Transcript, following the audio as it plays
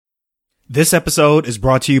This episode is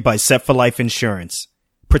brought to you by Set for Life Insurance.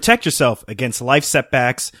 Protect yourself against life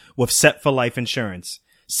setbacks with Set for Life Insurance.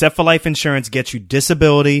 Set for Life Insurance gets you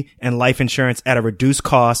disability and life insurance at a reduced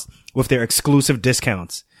cost with their exclusive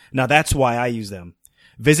discounts. Now that's why I use them.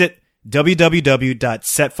 Visit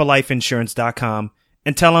www.setforlifeinsurance.com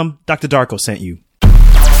and tell them Dr. Darko sent you.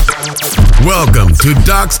 Welcome to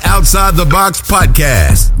Docs Outside the Box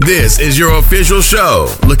podcast. This is your official show,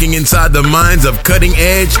 looking inside the minds of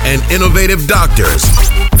cutting-edge and innovative doctors.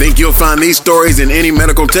 Think you'll find these stories in any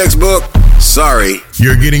medical textbook? Sorry,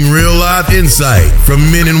 you're getting real life insight from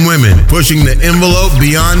men and women pushing the envelope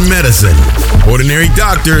beyond medicine. Ordinary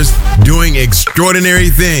doctors doing extraordinary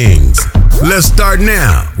things. Let's start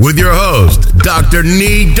now with your host, Dr.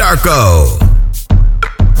 Nee Darko.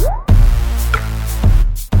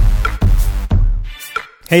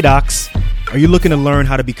 Hey docs, are you looking to learn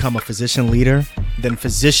how to become a physician leader? Then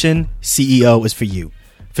Physician CEO is for you.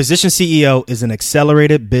 Physician CEO is an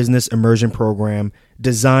accelerated business immersion program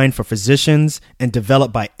designed for physicians and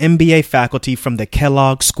developed by MBA faculty from the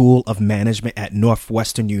Kellogg School of Management at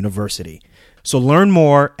Northwestern University. So learn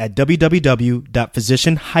more at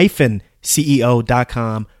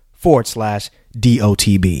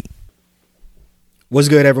www.physician-ceo.com/DOTB. What's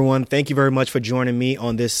good, everyone? Thank you very much for joining me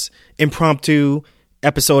on this impromptu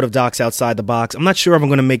episode of Docs Outside the Box. I'm not sure if I'm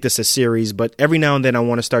going to make this a series, but every now and then I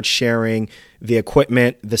want to start sharing the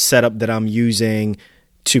equipment, the setup that I'm using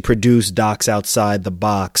to produce Docs Outside the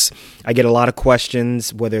Box. I get a lot of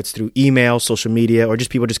questions, whether it's through email, social media, or just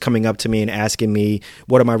people just coming up to me and asking me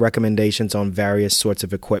what are my recommendations on various sorts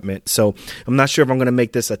of equipment. So I'm not sure if I'm going to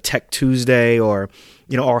make this a Tech Tuesday or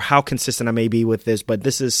how consistent I may be with this, but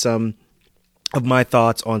this is some of my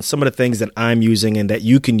thoughts on some of the things that I'm using and that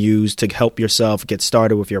you can use to help yourself get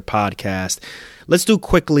started with your podcast. Let's do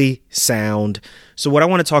quickly sound. So what I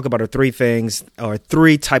want to talk about are three types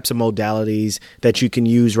of modalities that you can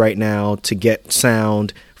use right now to get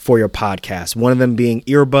sound for your podcast. One of them being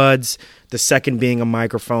earbuds, the second being a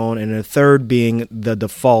microphone, and the third being the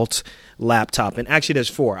default laptop. And actually there's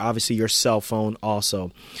four, obviously your cell phone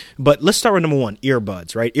also. But let's start with number one,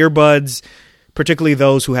 earbuds, right? Earbuds, particularly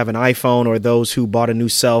those who have an iPhone or those who bought a new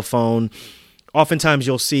cell phone. Oftentimes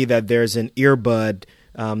you'll see that there's an earbud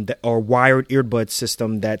or wired earbud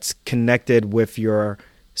system that's connected with your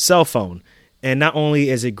cell phone. And not only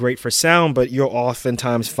is it great for sound, but you'll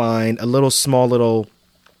oftentimes find a small little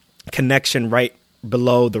connection right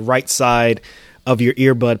below the right side of your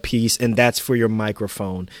earbud piece, and that's for your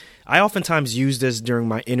microphone. I oftentimes use this during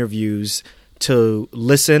my interviews to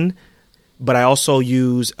listen, but I also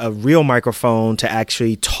use a real microphone to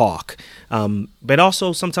actually talk. But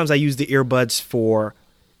also sometimes I use the earbuds for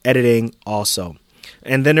editing also.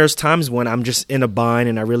 And then there's times when I'm just in a bind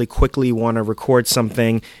and I really quickly want to record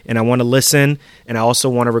something and I want to listen and I also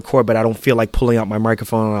want to record, but I don't feel like pulling out my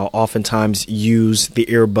microphone. I'll oftentimes use the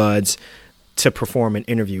earbuds to perform an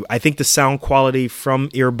interview. I think the sound quality from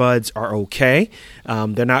earbuds are okay.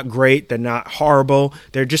 They're not great. They're not horrible.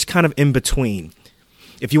 They're just kind of in between.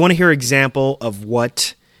 If you want to hear an example of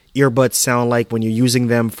what earbuds sound like when you're using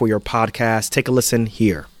them for your podcast, take a listen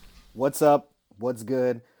here. What's up? What's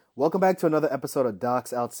good? Welcome back to another episode of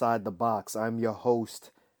Docs Outside the Box. I'm your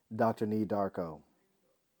host, Dr. Nee Darko.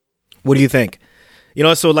 What do you think?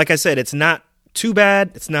 So like I said, it's not too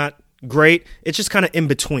bad. It's not great. It's just kind of in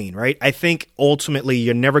between, right? I think ultimately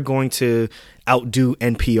you're never going to outdo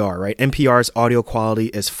NPR, right? NPR's audio quality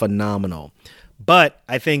is phenomenal. But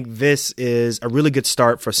I think this is a really good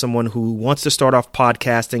start for someone who wants to start off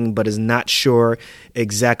podcasting but is not sure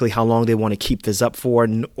exactly how long they want to keep this up for,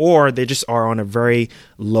 or they just are on a very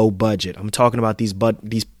low budget. I'm talking about these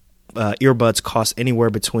earbuds cost anywhere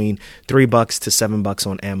between $3 to $7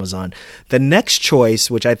 on Amazon. The next choice,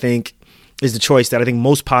 which I think is the choice that I think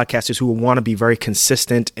most podcasters who want to be very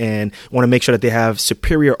consistent and want to make sure that they have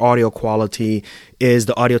superior audio quality, is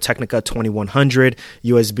the Audio-Technica 2100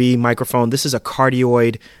 USB microphone. This is a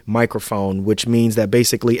cardioid microphone, which means that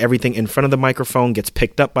basically everything in front of the microphone gets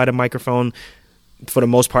picked up by the microphone. For the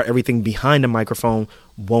most part, everything behind the microphone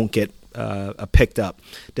won't get picked up.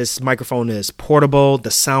 This microphone is portable. The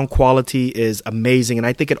sound quality is amazing, and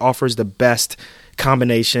I think it offers the best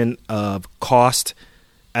combination of cost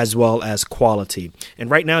as well as quality. And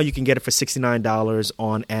right now you can get it for $69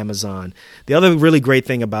 on Amazon. The other really great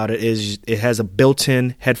thing about it is it has a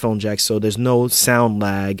built-in headphone jack, so there's no sound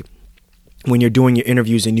lag when you're doing your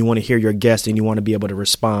interviews and you want to hear your guest and you want to be able to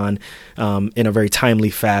respond in a very timely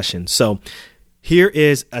fashion. So here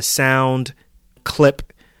is a sound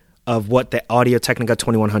clip of what the Audio-Technica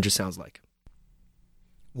 2100 sounds like.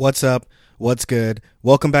 What's up? What's good?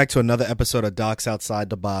 Welcome back to another episode of Docs Outside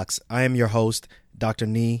the Box. I am your host, Dr.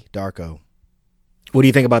 Nee Darko. What do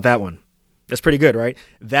you think about that one? That's pretty good, right?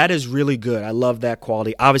 That is really good. I love that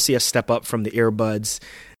quality. Obviously a step up from the earbuds.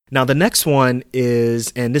 Now the next one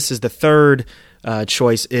is, and this is the third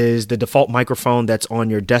choice, is the default microphone that's on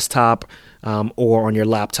your desktop or on your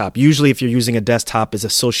laptop. Usually if you're using a desktop, is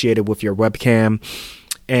associated with your webcam.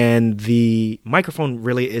 And the microphone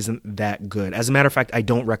really isn't that good. As a matter of fact, I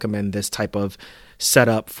don't recommend this type of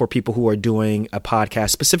setup for people who are doing a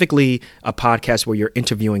podcast, specifically a podcast where you're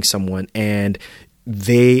interviewing someone and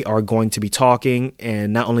they are going to be talking,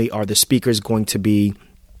 and not only are the speakers going to be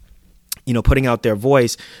putting out their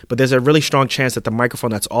voice, but there's a really strong chance that the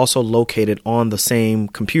microphone that's also located on the same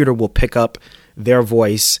computer will pick up their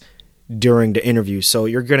voice during the interview. So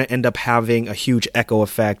you're going to end up having a huge echo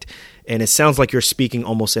effect, and it sounds like you're speaking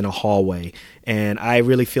almost in a hallway. And I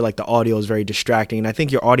really feel like the audio is very distracting, and I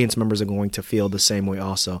think your audience members are going to feel the same way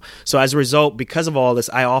also. So as a result, because of all this,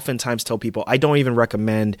 I oftentimes tell people I don't even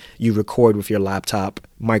recommend you record with your laptop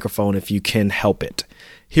microphone if you can help it.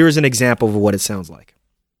 Here's an example of what it sounds like.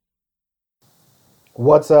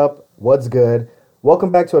 What's up? What's good?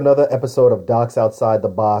 Welcome back to another episode of Docs Outside the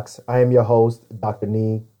Box. I am your host, Dr.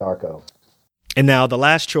 Nee Darko. And now the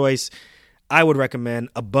last choice I would recommend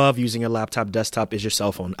above using a laptop desktop is your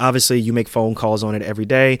cell phone. Obviously, you make phone calls on it every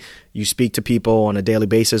day. You speak to people on a daily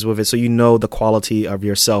basis with it, so you know the quality of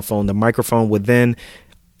your cell phone. The microphone within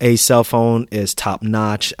a cell phone is top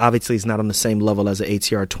notch. Obviously, it's not on the same level as an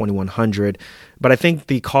ATR 2100, but I think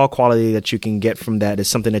the call quality that you can get from that is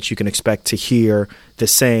something that you can expect to hear the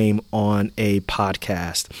same on a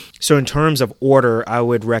podcast. So in terms of order, I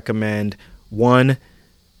would recommend 1,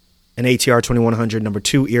 an ATR 2100, number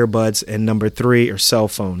 2, earbuds, and number 3, your cell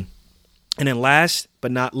phone. And then last but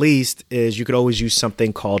not least is you could always use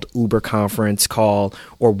something called Uber Conference Call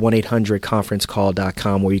or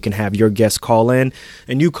 1-800-conferencecall.com, where you can have your guests call in,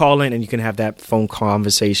 and you call in and you can have that phone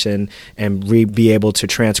conversation and be able to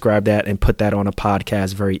transcribe that and put that on a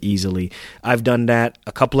podcast very easily. I've done that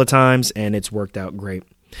a couple of times and it's worked out great.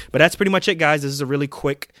 But that's pretty much it, guys. This is a really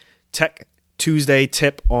quick Tech Tuesday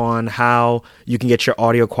tip on how you can get your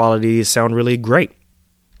audio quality to sound really great.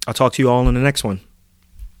 I'll talk to you all in the next one.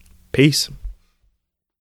 Peace.